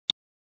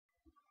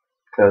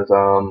because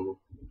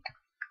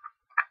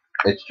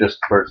it's just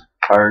first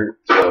part,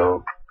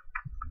 so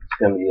it's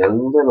gonna be a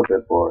little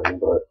bit boring,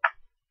 but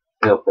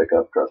it'll pick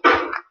up, trust me.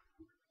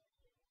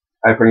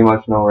 I pretty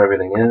much know where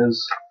everything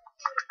is,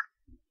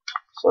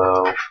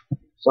 so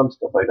some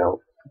stuff I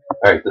don't.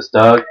 Alright, this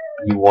dog,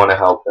 you want to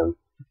help him.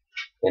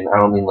 And I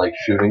don't mean like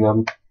shooting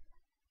him.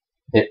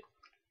 Hit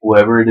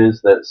whoever it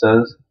is that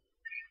says.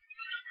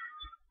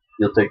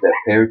 You'll take that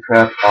bear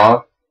trap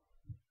off.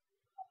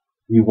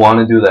 You want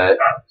to do that.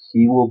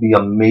 He will be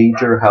a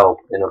major help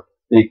in a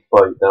big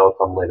fight that'll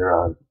come later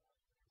on.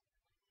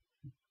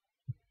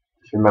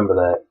 Just remember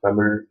that.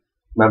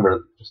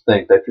 Remember, just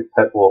think, that's your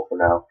pet wolf for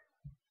now.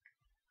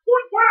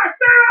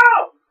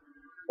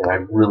 And I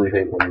really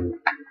hate when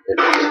it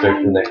starts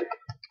doing that.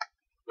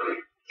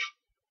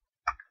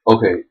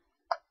 Okay,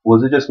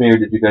 was it just me or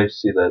did you guys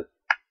see that?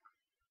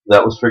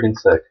 That was freaking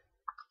sick.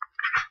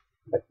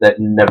 That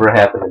never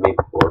happened to me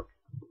before.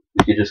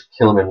 You could just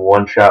kill him in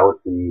one shot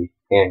with the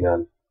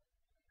handgun.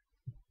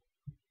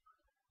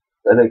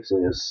 That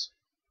actually is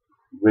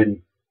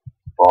really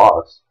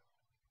boss.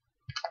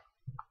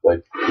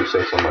 If I do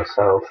say so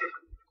myself.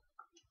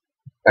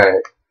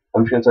 Alright,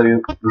 I'm just gonna tell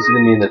you, this is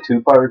gonna be in the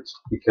 2 parts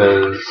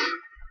because,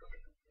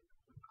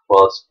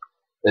 well,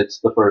 it's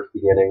the first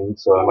beginning,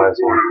 so I might as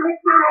well.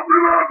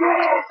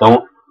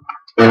 Don't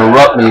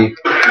interrupt me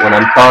when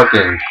I'm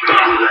talking.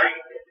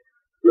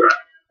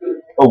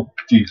 Oh,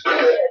 jeez.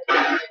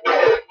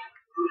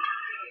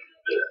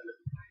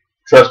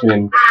 Trust me,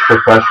 in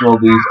professional,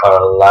 these are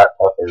a lot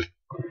tougher.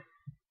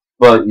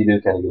 But you do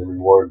kind of get a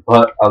reward.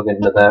 But I'll get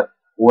into that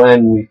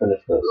when we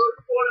finish this.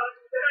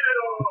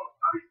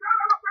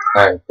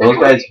 Alright, those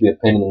guys can be a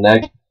pain in the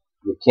neck.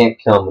 You can't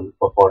kill them,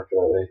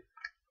 unfortunately.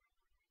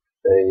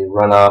 They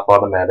run off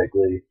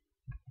automatically.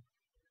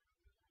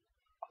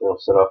 They'll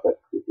set off that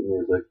creepy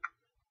music.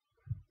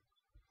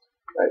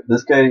 Alright,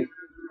 this guy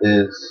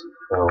is,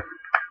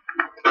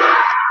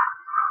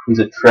 he's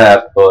a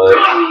trap, but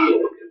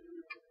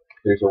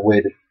there's a way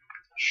to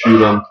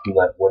shoot him from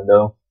that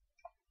window.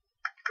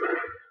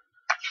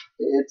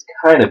 It's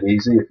kind of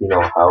easy if you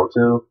know how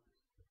to,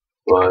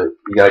 but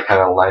you gotta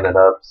kind of line it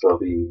up so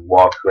he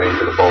walks right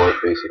into the bullet,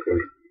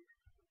 basically.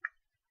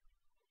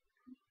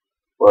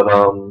 But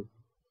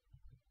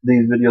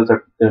these videos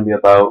are gonna be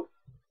about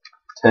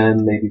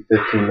 10, maybe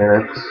 15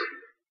 minutes.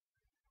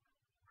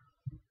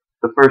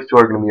 The first 2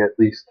 are gonna be at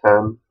least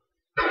 10,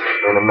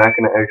 and I'm not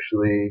gonna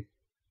actually.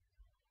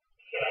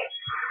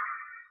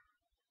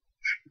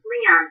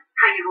 Leon,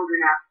 how you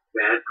holding up?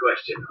 Bad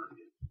question.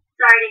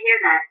 Sorry to hear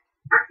that.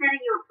 I'm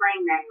sending you a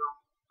playing manual.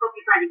 Hope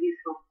you find it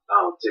useful.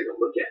 I'll take a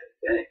look at it.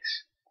 Thanks.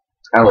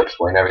 I'll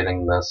explain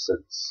everything in this.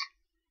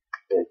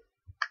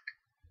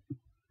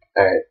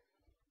 Alright.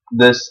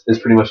 This is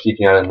pretty much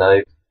teaching how to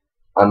knife.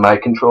 On my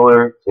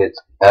controller, it's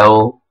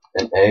L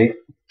and A.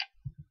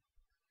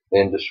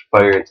 And to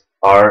fire, it's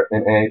R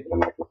and A. And I'm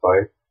not going to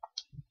fire.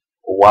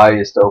 Y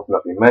is to open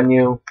up your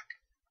menu.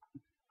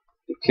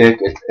 To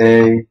kick, it's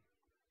A.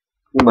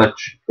 Pretty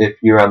much,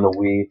 if you're on the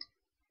Wii,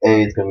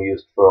 A is going to be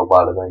used for a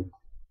lot of things.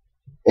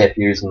 If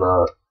you're using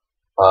the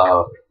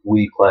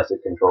Wii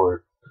Classic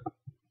controller.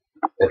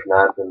 If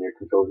not, then your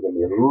controller is going to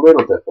be a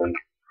little different.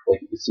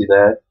 Like you can see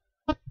that.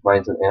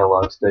 Mine's an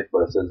analog stick,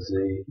 but it says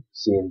Z,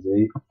 C, and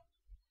Z.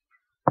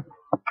 I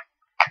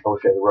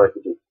wish I had a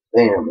rifle just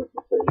bam in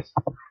my face.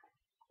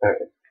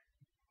 Alright.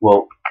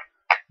 Well,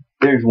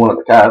 there's one of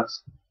the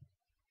cops.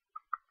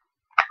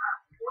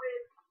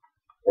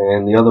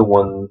 And the other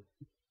one,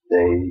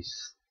 they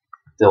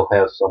still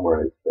have somewhere,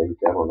 I think.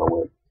 I don't know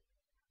where.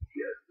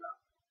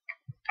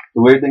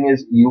 The weird thing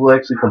is, you will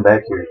actually come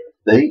back here.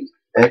 They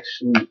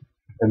actually,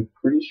 I'm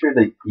pretty sure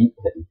they eat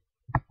him.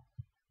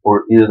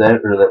 Or either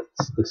that, or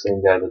that's the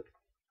same guy that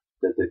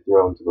they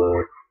throw into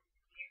the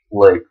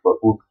lake.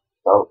 But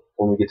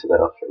when we get to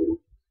that, I'll show you.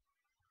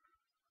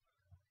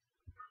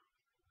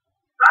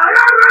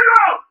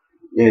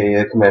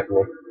 Yeah, come after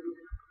me.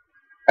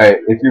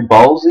 Alright, if you're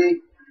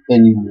ballsy,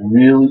 and you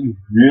really,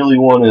 really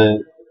want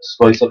to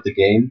spice up the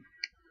game,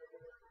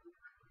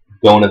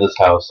 go into this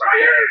house.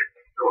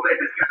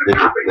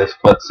 This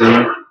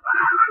cutscene.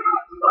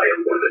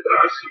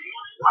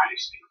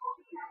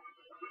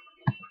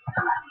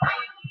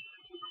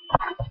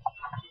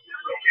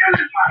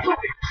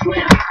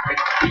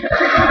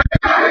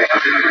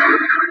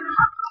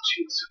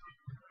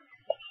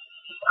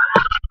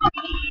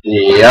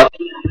 Yep,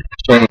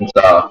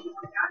 chainsaw.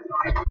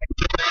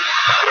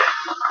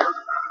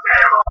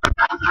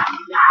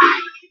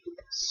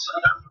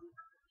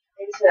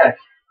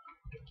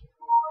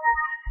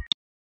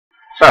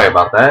 Sorry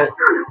about that.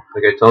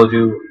 Like I told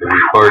you, I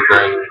record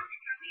during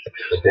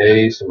the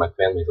day, so my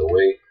family's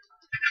awake.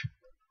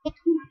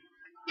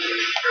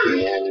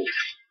 And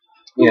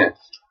yeah,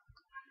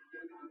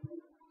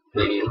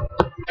 he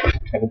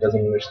kind of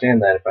doesn't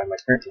understand that if I have my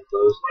curtains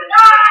closed.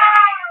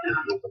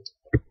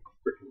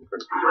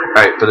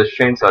 Alright, for this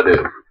chainsaw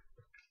dude.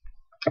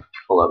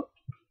 Hold up.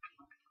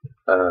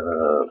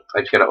 I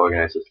just gotta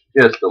organize this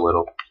just a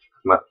little.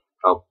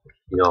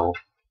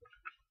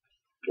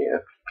 Yeah.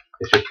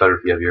 It's just better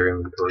if you have your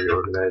inventory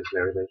organized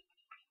and everything.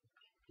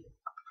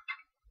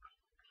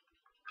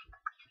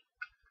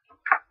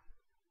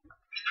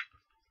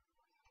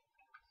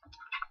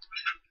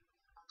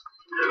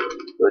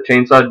 The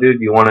chainsaw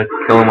dude, you want to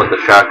kill him with the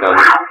shotgun.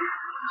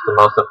 It's the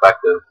most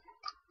effective.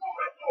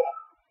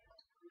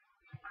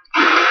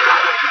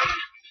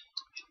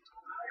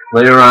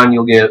 Later on,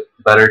 you'll get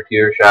better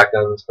tier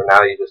shotguns. For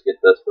now, you just get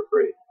this for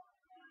free.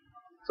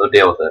 So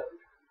deal with it.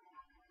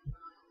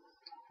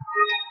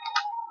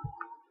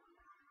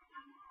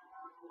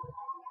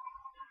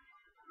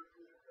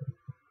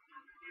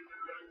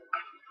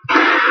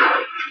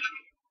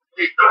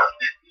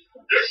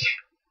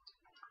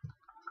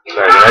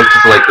 Sorry, I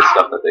just like the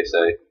stuff that they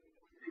say.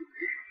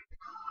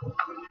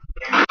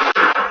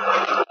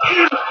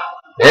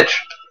 Bitch!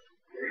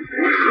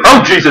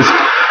 Oh, Jesus!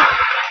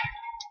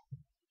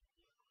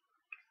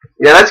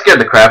 Yeah, that scared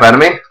the crap out of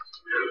me.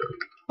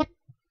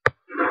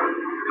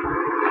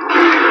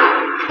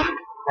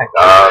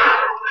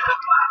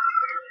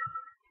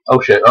 Oh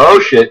shit, oh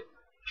shit.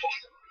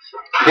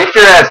 Get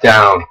your ass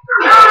down.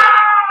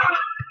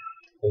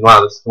 And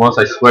wow, this is the most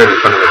I swear in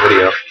front of the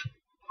video.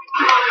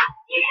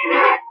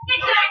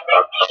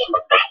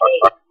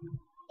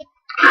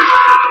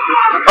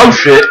 Oh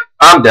shit,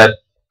 I'm dead.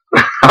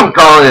 I'm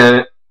calling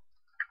it.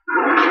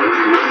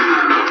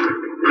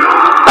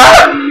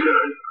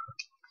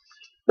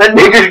 That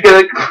nigga's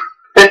gonna,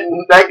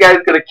 that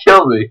guy's gonna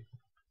kill me.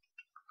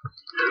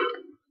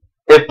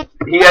 If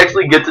he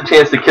actually gets a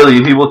chance to kill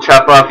you, he will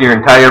chop off your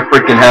entire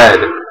freaking head.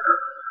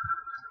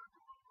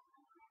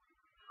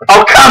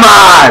 Oh, come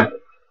on!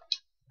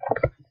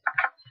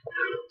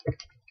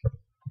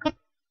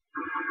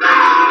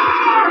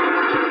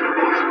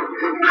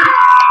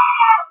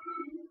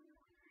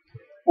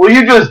 Will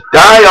you just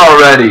die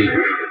already?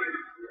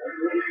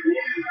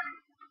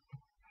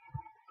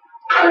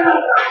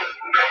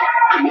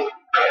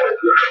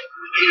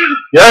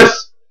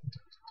 Yes!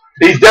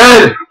 He's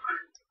dead!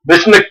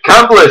 Mission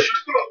accomplished!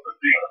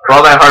 For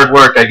all that hard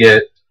work I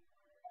get.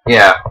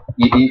 Yeah,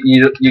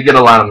 you get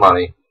a lot of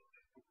money.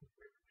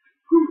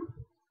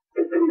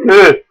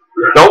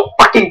 Don't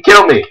fucking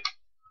kill me!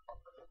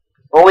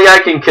 Only I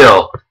can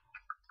kill.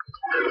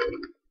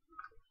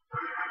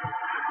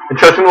 And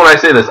trust me when I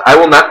say this, I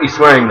will not be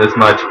swearing this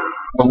much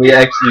when we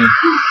actually...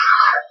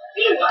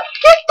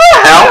 Get the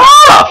hell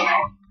off!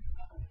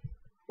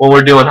 When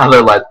we're doing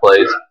other Let's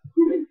Plays.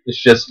 It's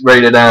just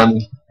rated M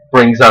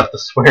brings out the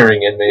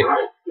swearing in me.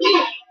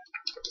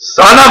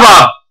 Son of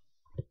a...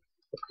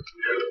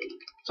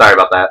 Sorry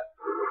about that.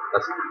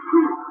 That's...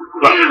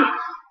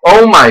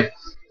 Oh my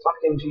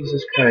fucking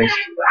Jesus Christ.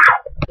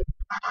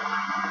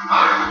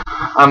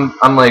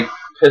 I'm like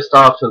pissed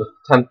off to the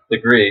 10th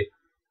degree.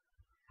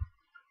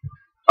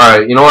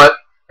 Alright, you know what?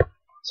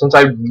 Since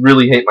I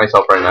really hate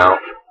myself right now,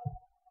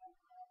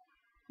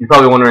 you're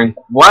probably wondering,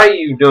 why are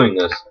you doing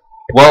this?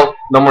 Well,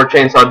 no more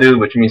chainsaw dude,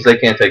 which means they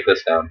can't take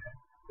this down.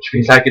 Which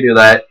means I can do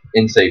that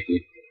in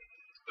safety.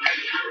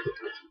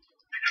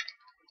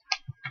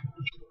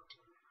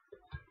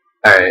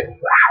 Alright.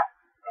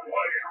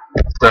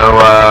 So,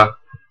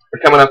 we're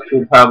coming up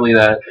to probably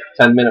that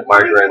 10-minute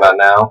mark right about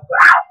now.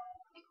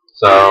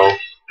 So,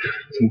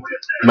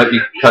 might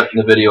be cutting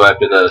the video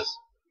after this.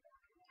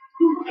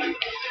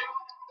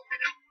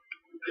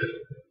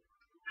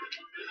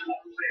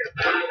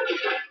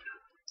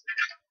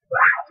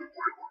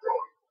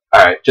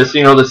 Alright, just so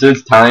you know, this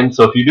is timed,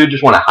 so if you do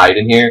just want to hide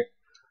in here,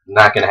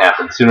 not going to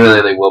happen. Sooner or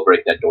later they will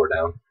break that door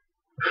down.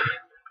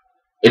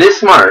 It is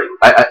smart.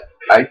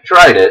 I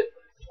tried it.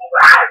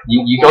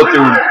 You go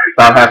through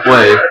about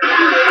halfway.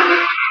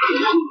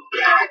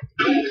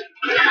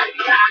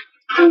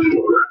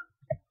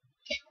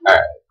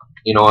 Alright,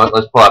 you know what?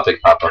 Let's pull out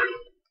Big Papa.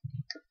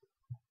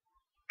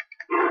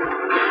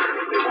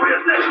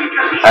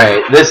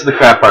 Alright, this is the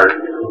crap part.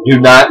 Do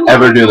not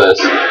ever do this.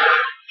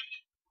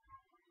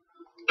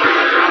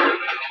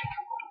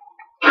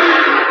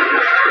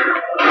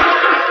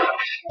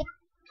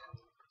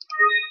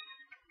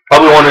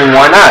 Probably wondering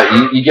why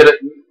not. You get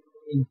it,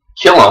 you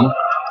kill him.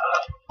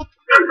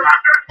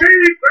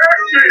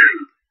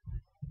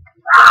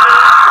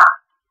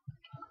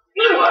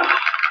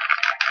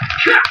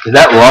 Is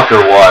that luck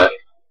or what?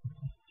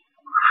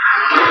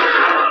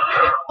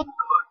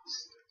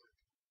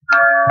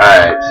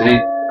 Alright, see?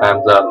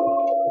 Time's up.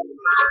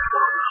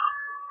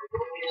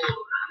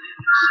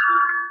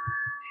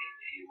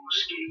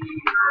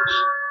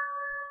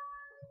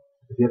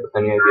 If you have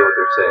any idea what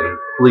they're saying,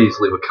 please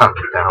leave a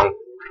comment down.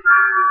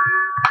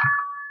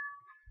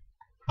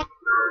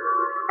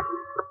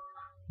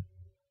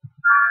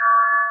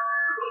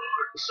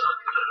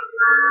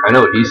 I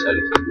know what he said.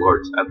 He said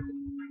Lord Salvy.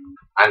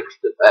 I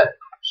understood that.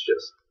 It's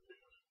just...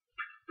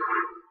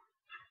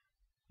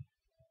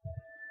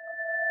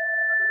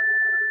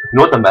 You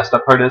know what the messed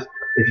up part is?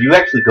 If you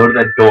actually go to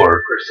that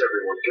door... Where's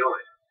everyone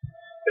going?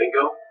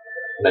 Bingo?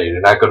 No, you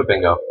do not go to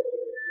bingo.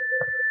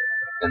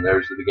 And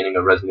there's the beginning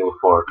of Resident Evil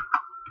 4.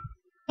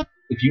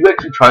 If you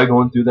actually try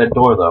going through that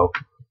door, though,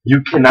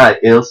 you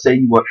cannot. It'll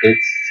say what it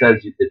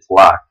says it's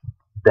locked.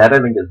 That I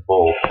think is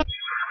bull.